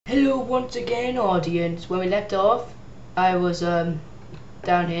Hello once again, audience. When we left off, I was down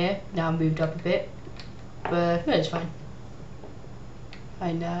here. Now I moved up a bit, but no, it's fine.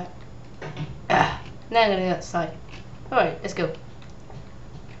 Fine. Now I'm gonna go outside. All right, let's go.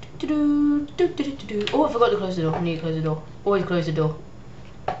 Oh, I forgot to close the door. I need to close the door. Always close the door.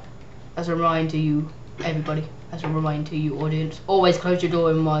 As a reminder to you, everybody. As a reminder to you, audience. Always close your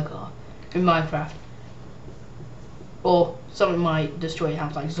door in Minecraft. Or something might destroy your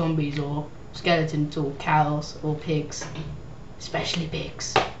house, like zombies or skeletons or cows or pigs. Especially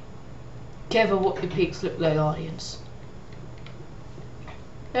pigs. Careful what the pigs look like, audience.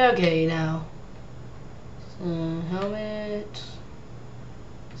 Okay, now. So, helmet.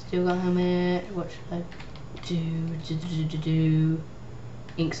 Still got helmet. What should I do?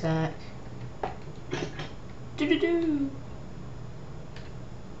 Ink sac.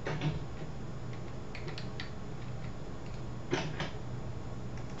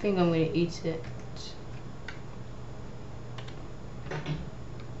 I think I'm gonna eat it.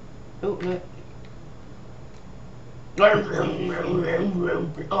 Oh no.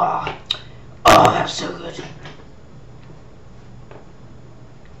 Oh, that's so good. I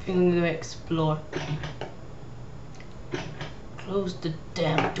think I'm gonna explore. Close the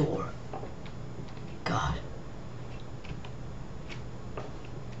damn door. God.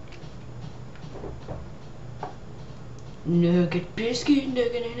 Nugget biscuit,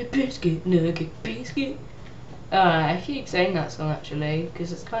 nugget and a biscuit, nugget biscuit. I keep saying that song actually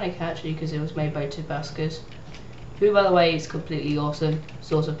because it's kind of catchy because it was made by Tabascos, who by the way is completely awesome.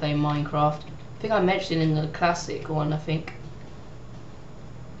 He's also playing Minecraft. I think I mentioned in the classic one, I think.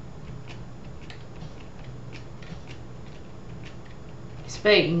 He's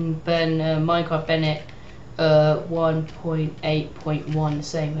playing Minecraft Bennett 1.8.1, the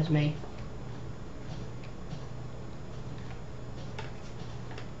same as me.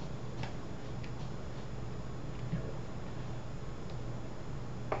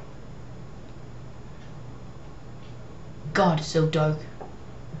 God, it's so dark.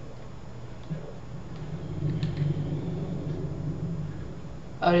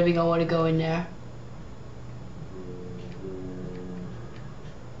 I don't think I want to go in there.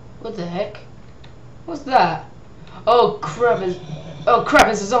 What the heck? What's that? Oh crap!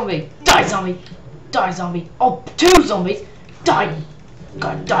 It's a zombie! Die, zombie! Die, zombie! Oh, two zombies! Die!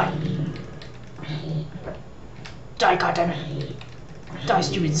 God, die! Die, goddammit! Die,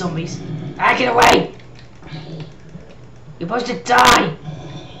 stupid zombies! Ah, get away! You're supposed to die!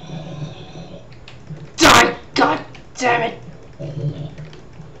 Die! God damn it!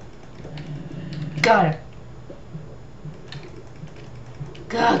 Got it.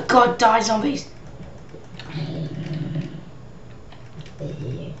 God, die, zombies!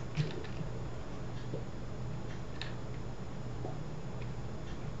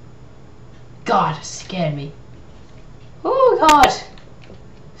 God, it scared me. Oh God!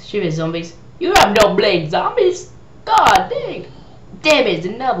 Stupid zombies. You have no blade, zombies! God dang! Damn it, it's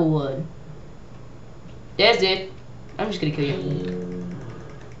another one. That's it. I'm just gonna kill you.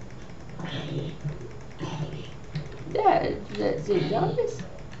 That's it, zombies.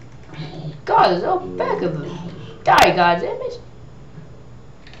 God, there's no back of them. Die, God damn it.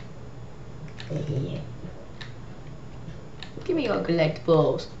 Give me your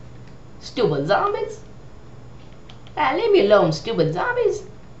collectibles. Stupid zombies. Ah, leave me alone, stupid zombies.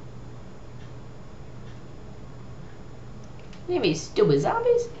 Leave me, stupid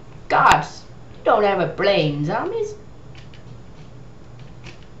zombies. God, you don't have a brain, zombies.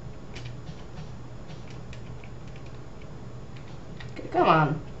 Come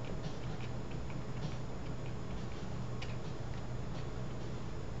on.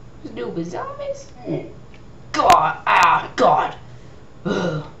 Stupid zombies. God, God.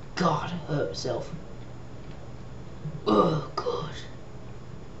 Ugh, God, hurt himself. Oh, God.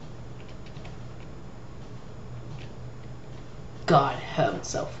 God, hurt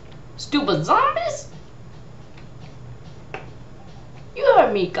himself. Stupid zombies. You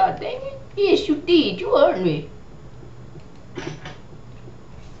hurt me, God dang it. Yes, you did. You hurt me.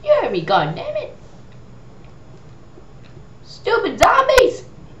 You hurt me, God damn it. Stupid zombies.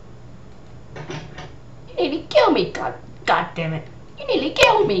 You nearly killed me, God damn it. You nearly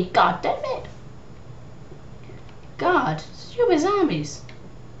killed me, God damn it. God, stupid zombies.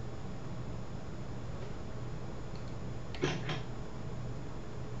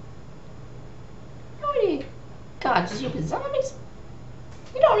 God, stupid zombies.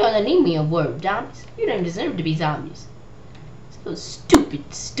 You don't know the meaning of word, zombies. You don't deserve to be zombies. So stupid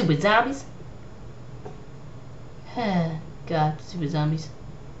zombies. God, stupid zombies.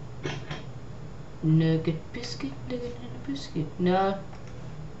 Nugget biscuit, nugget and a biscuit. No.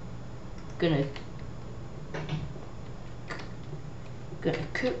 Gonna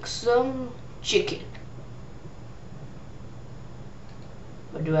cook some chicken.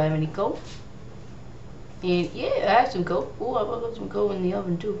 But do I have any coal? And yeah, I have some coal. Oh, I've got some coal in the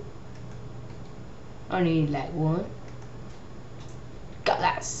oven too. I need like one. Got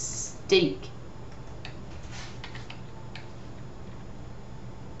that steak.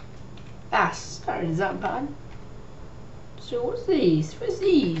 Starting that pan. So what's these? What's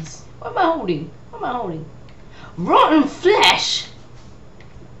these? What am I holding? What am I holding? Rotten flesh!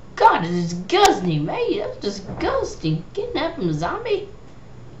 God, it's disgusting, mate. That's disgusting. Getting that from a zombie.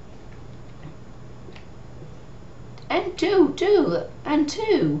 And two.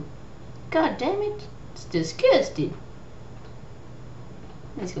 God damn it. It's disgusting.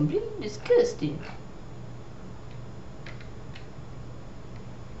 It's completely disgusting.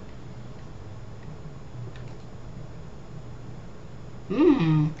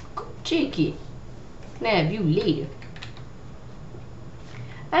 Cooked chicken. Can I have you later?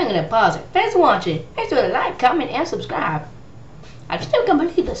 I'm gonna pause it. Thanks for watching. Thanks for the like, comment, and subscribe. I still can't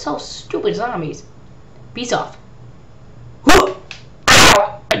believe they're so stupid zombies. Peace off.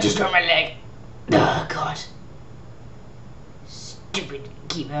 Ow! I just hurt my leg. Oh God. Stupid.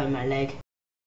 Keep hurting my leg.